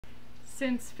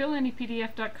Since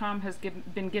FillAnyPDF.com has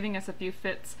been giving us a few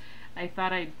fits, I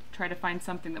thought I'd try to find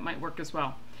something that might work as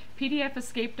well.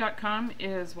 PDFEscape.com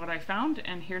is what I found,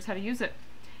 and here's how to use it.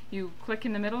 You click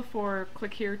in the middle for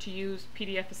click here to use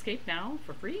PDF Escape now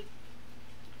for free.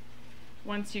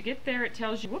 Once you get there, it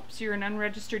tells you, whoops, you're an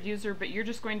unregistered user, but you're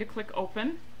just going to click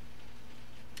open,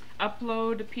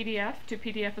 upload a PDF to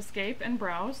PDF Escape, and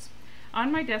browse.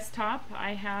 On my desktop,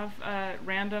 I have a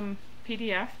random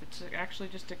PDF. It's actually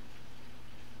just a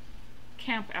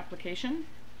camp application.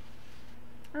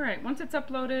 Alright, once it's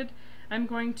uploaded, I'm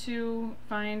going to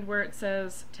find where it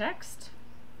says text.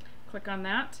 Click on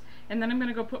that, and then I'm going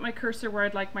to go put my cursor where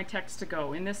I'd like my text to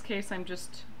go. In this case, I'm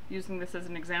just using this as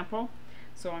an example,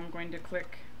 so I'm going to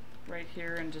click right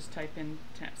here and just type in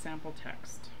sample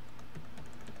text.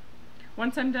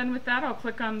 Once I'm done with that, I'll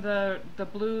click on the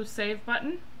blue save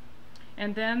button,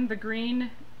 and then the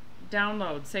green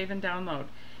download, save and download.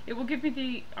 It will give me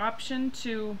the option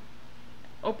to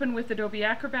open with Adobe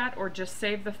Acrobat or just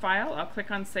save the file. I'll click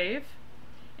on save,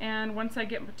 and once I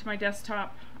get to my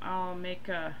desktop, I'll make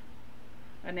a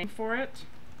name for it,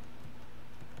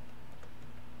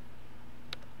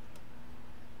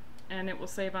 and it will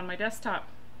save on my desktop.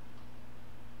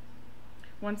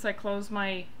 Once I close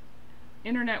my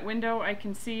internet window, I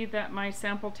can see that my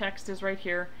sample text is right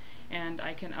here, and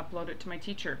I can upload it to my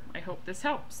teacher. I hope this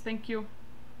helps. Thank you.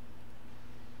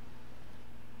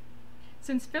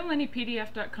 Since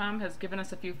FillAnyPDF.com has given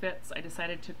us a few fits, I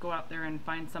decided to go out there and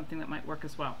find something that might work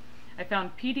as well. I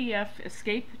found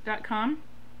PDFEscape.com,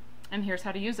 and here's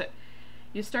how to use it.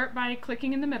 You start by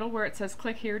clicking in the middle where it says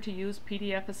click here to use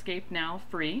PDF Escape now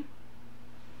free.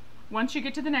 Once you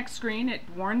get to the next screen, it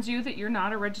warns you that you're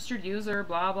not a registered user,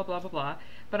 blah blah blah blah blah,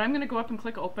 but I'm going to go up and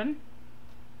click open,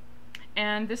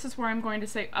 and this is where I'm going to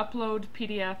say upload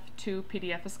PDF to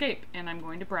PDF Escape, and I'm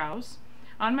going to browse.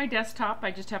 On my desktop, I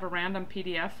just have a random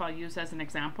PDF I'll use as an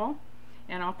example,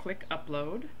 and I'll click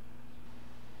upload.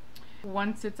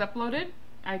 Once it's uploaded,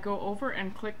 I go over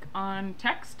and click on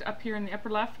text up here in the upper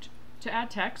left to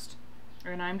add text,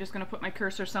 and I'm just going to put my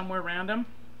cursor somewhere random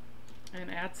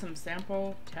and add some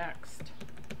sample text.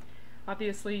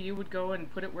 Obviously, you would go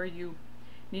and put it where you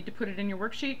need to put it in your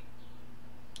worksheet.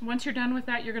 Once you're done with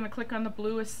that, you're going to click on the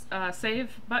blue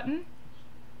save button,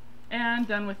 and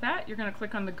done with that, you're going to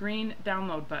click on the green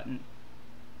download button.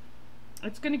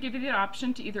 It's going to give you the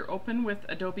option to either open with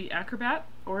Adobe Acrobat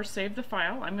or save the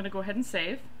file. I'm going to go ahead and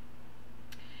save,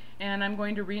 and I'm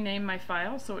going to rename my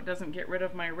file so it doesn't get rid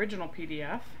of my original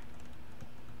PDF,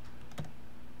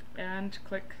 and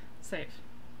click save.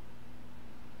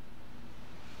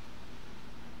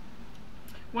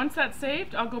 Once that's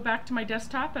saved, I'll go back to my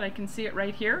desktop and I can see it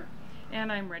right here,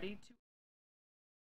 and I'm ready to